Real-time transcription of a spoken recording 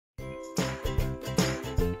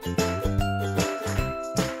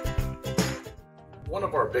One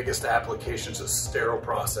of our biggest applications is sterile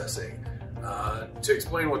processing. To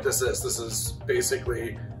explain what this is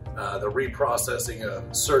basically the reprocessing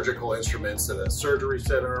of surgical instruments at a surgery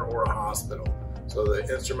center or a hospital. So the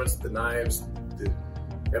instruments, the knives,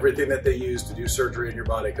 everything that they use to do surgery in your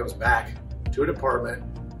body comes back to a department.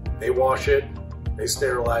 They wash it, they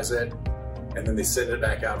sterilize it, and then they send it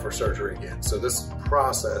back out for surgery again. So this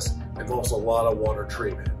process involves a lot of water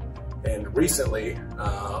treatment. And recently,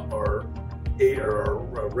 our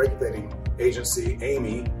regulating agency,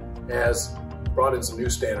 AAMI, has brought in some new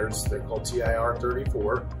standards. They're called TIR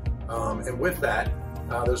 34. And with that,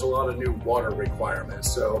 there's a lot of new water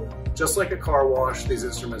requirements. So just like a car wash, these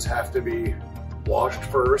instruments have to be washed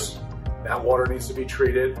first. That water needs to be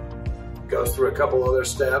treated, goes through a couple other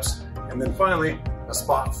steps, and then finally, a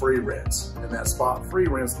spot-free rinse. And that spot-free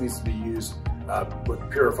rinse needs to be used with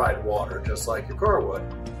purified water, just like your car would.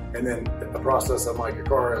 And then the process, unlike your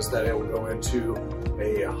car, is that it will go into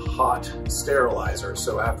a hot sterilizer.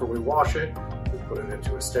 So after we wash it, we put it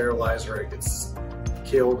into a sterilizer, it gets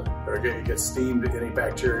killed, or it gets steamed, any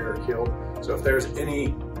bacteria are killed. So if there's any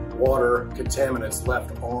water contaminants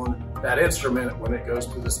left on that instrument when it goes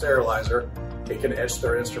through the sterilizer, it can etch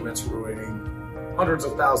their instruments, ruining hundreds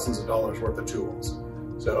of thousands of dollars worth of tools.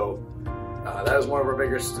 So that is one of our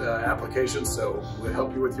biggest applications. So we'll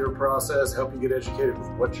help you with your process, help you get educated with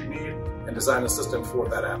what you need, and design a system for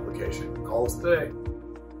that application. Call us today.